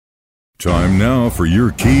Time now for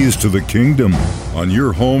your keys to the kingdom on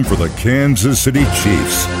your home for the Kansas City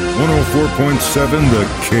Chiefs. 104.7 The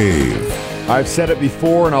Cave. I've said it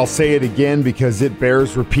before and I'll say it again because it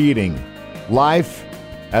bears repeating. Life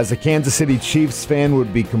as a Kansas City Chiefs fan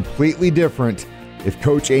would be completely different if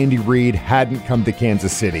Coach Andy Reid hadn't come to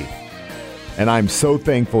Kansas City. And I'm so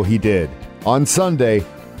thankful he did. On Sunday,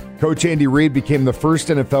 Coach Andy Reid became the first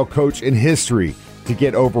NFL coach in history to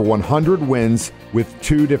get over 100 wins with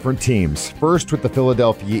two different teams. First with the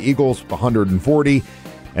Philadelphia Eagles with 140,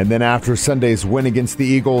 and then after Sunday's win against the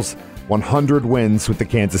Eagles, 100 wins with the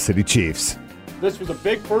Kansas City Chiefs. This was a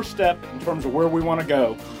big first step in terms of where we want to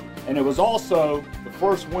go, and it was also the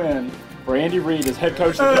first win for Andy Reid as head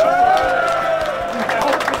coach of the Chiefs. I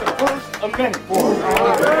hope it's the first of many for him.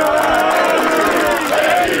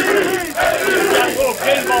 Got a little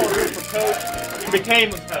game ball here for Coach. He became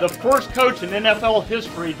the first coach in NFL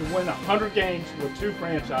history to win 100 games with two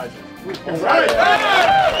franchises.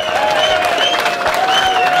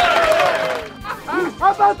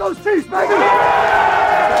 How about those Chiefs, baby?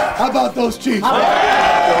 How about those Chiefs? How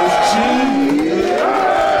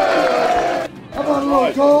about a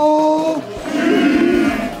little gold?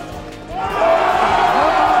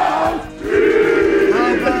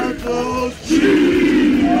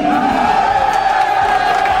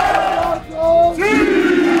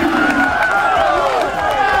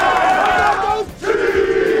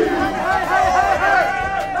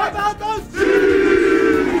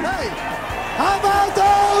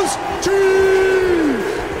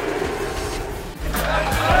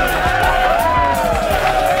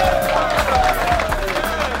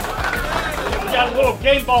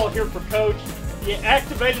 Game ball here for Coach. He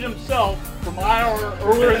activated himself from IR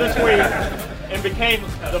earlier this week and became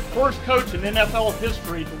the first coach in NFL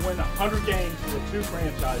history to win 100 games with two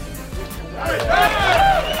franchises.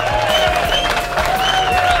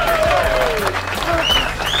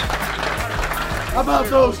 How about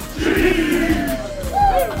those?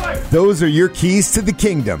 Those are your keys to the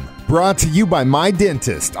kingdom. Brought to you by My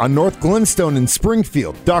Dentist on North Glenstone in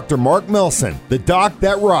Springfield, Dr. Mark Melson, the doc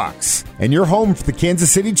that rocks. And your home for the Kansas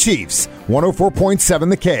City Chiefs, 104.7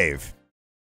 The Cave.